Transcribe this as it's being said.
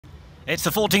It's the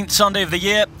 14th Sunday of the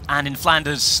year, and in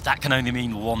Flanders, that can only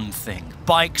mean one thing.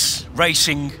 Bikes,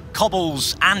 racing,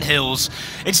 cobbles and hills.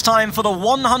 It's time for the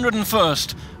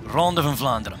 101st Ronde van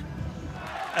Vlaanderen.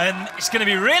 And it's going to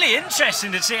be really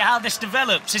interesting to see how this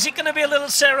develops. Is it going to be a little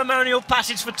ceremonial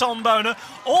passage for Tom Bonen,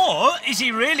 or is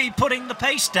he really putting the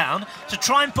pace down to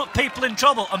try and put people in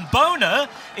trouble? And Bonen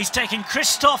is taking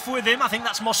Christophe with him. I think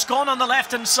that's Moscon on the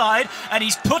left-hand side, and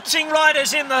he's putting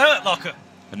riders in the hurt locker.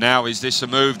 And now, is this a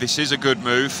move? This is a good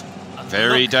move.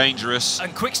 Very dangerous.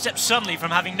 And Quickstep suddenly,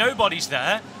 from having no bodies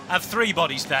there, have three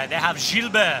bodies there. They have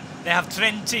Gilbert, they have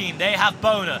Trentin, they have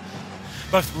Bonen.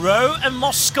 Both Rowe and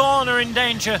Moscon are in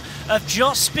danger of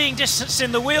just being distanced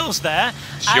in the wheels there.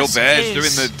 Gilbert's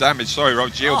doing the damage. Sorry,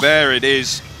 Rob. Gilbert, it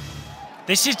is.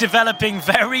 This is developing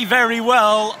very, very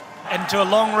well into a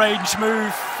long-range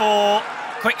move for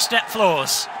Quickstep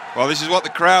Floors. Well, this is what the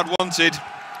crowd wanted.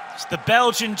 It's the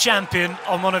Belgian champion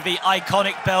on one of the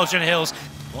iconic Belgian hills.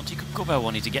 Monty Gilbert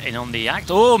wanted to get in on the act.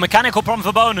 Oh, mechanical problem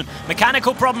for Bonen.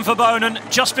 Mechanical problem for Bonen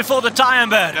just before the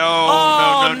Tyenberg.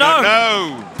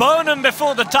 No. Bonen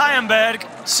before the Tyenberg,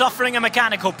 suffering a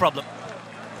mechanical problem.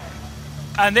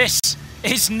 And this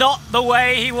is not the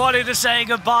way he wanted to say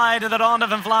goodbye to the Ronde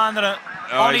van Vlaanderen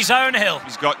on his own hill.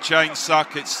 He's got chain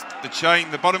stuck. It's the chain,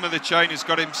 the bottom of the chain has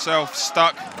got himself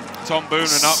stuck. Tom Bonen up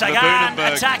the Sagan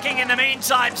Boonenberg. attacking in the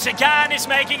meantime. Sagan is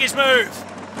making his move.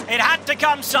 It had to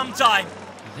come sometime.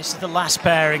 This is the last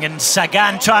pairing, and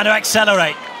Sagan trying to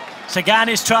accelerate. Sagan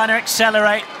is trying to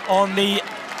accelerate on the...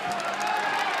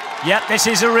 Yep, this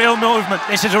is a real movement.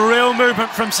 This is a real movement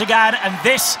from Sagan, and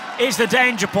this is the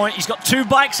danger point. He's got two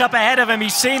bikes up ahead of him.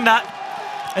 He's seen that.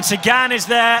 And Sagan is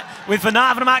there with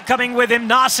Avermaet coming with him.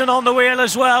 Naesen on the wheel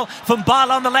as well. Van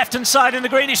Baarle on the left-hand side in the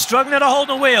green. He's struggling to hold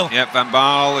the wheel. Yep, Van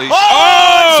Baarle is...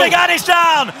 Oh! Sagan is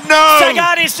down! No!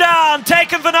 Sagan is down!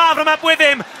 Taken Van Avermaet with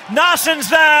him. Naesen's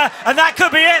there, and that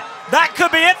could be it. That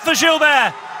could be it for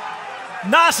Gilbert.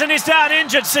 Naesen is down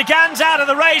injured. Sagan's out of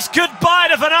the race. Goodbye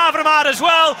to Van Avermaet as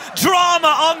well. Drama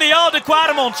on the Orde de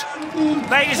Quaremont.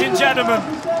 Ladies and gentlemen,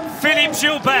 Philippe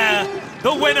Gilbert,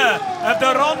 the winner of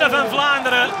the Ronde van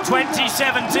Vlaanderen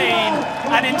 2017,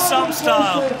 and in some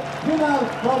style,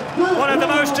 one of the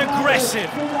most aggressive,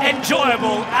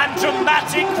 enjoyable and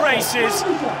dramatic races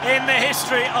in the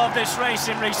history of this race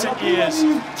in recent years.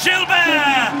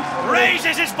 Gilbert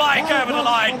raises his bike over the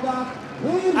line,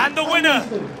 and the winner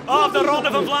of the Ronde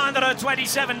van Vlaanderen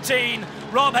 2017,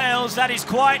 Rob Hales. That is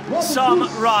quite some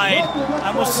ride,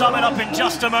 and we'll sum it up in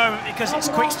just a moment because it's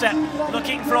Quickstep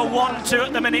looking for a 1-2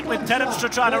 at the minute with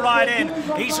Terpstra trying to ride in.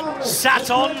 He's sat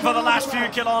on for the last few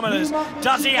kilometres.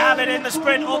 Does he have it in the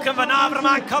sprint, or can Van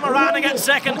Avermaet come around and get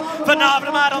second? Van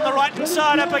Avermaet on the right-hand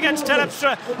side up against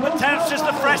Terpstra, but Terpstra's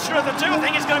the fresher of the two. I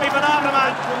think it's going to be Van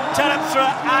Avermaet,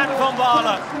 Terpstra and Van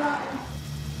Baarle.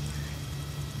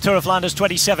 Tour of Flanders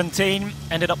 2017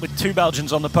 ended up with two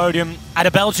Belgians on the podium, and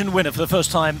a Belgian winner for the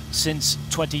first time since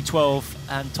 2012,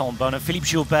 and Tom Bonen. Philippe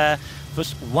Gilbert,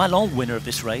 first Wallon winner of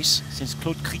this race since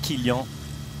Claude Criquillon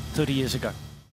 30 years ago.